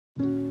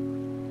On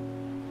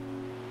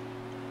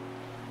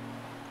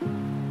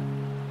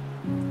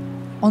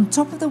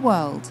top of the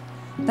world,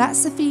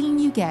 that's the feeling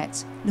you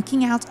get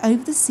looking out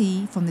over the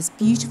sea from this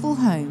beautiful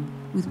home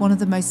with one of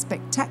the most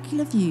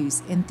spectacular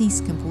views in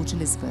Theescombe, Port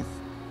Elizabeth.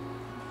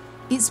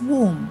 It's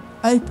warm,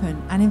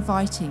 open and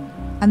inviting,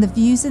 and the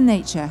views and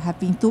nature have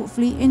been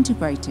thoughtfully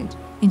integrated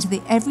into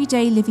the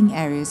everyday living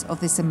areas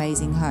of this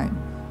amazing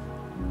home.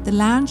 The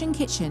lounge and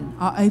kitchen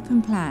are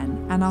open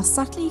plan and are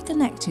subtly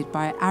connected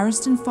by an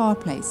Ariston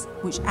fireplace,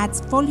 which adds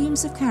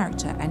volumes of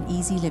character and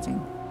easy living.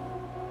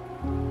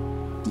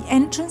 The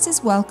entrance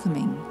is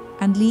welcoming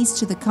and leads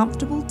to the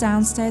comfortable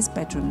downstairs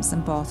bedrooms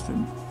and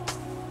bathroom.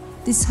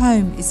 This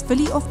home is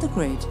fully off the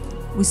grid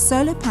with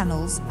solar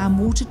panels and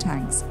water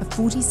tanks of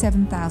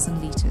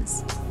 47,000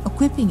 litres,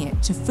 equipping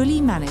it to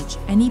fully manage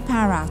any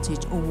power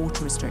outage or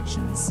water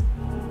restrictions.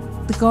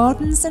 The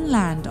gardens and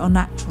land are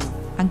natural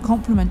and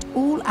complement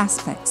all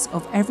aspects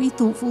of every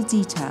thoughtful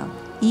detail,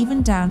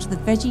 even down to the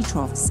veggie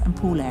troughs and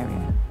pool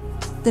area.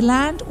 The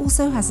land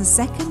also has a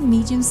second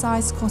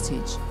medium-sized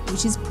cottage,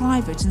 which is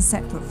private and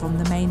separate from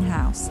the main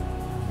house,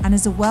 and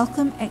is a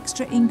welcome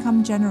extra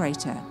income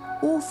generator,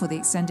 all for the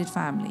extended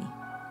family.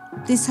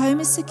 This home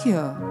is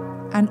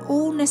secure, and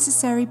all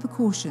necessary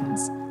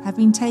precautions have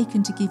been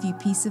taken to give you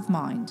peace of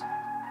mind.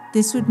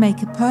 This would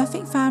make a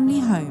perfect family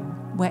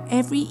home where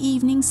every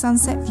evening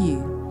sunset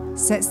view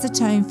sets the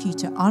tone for you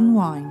to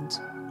unwind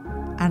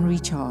and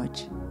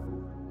recharge.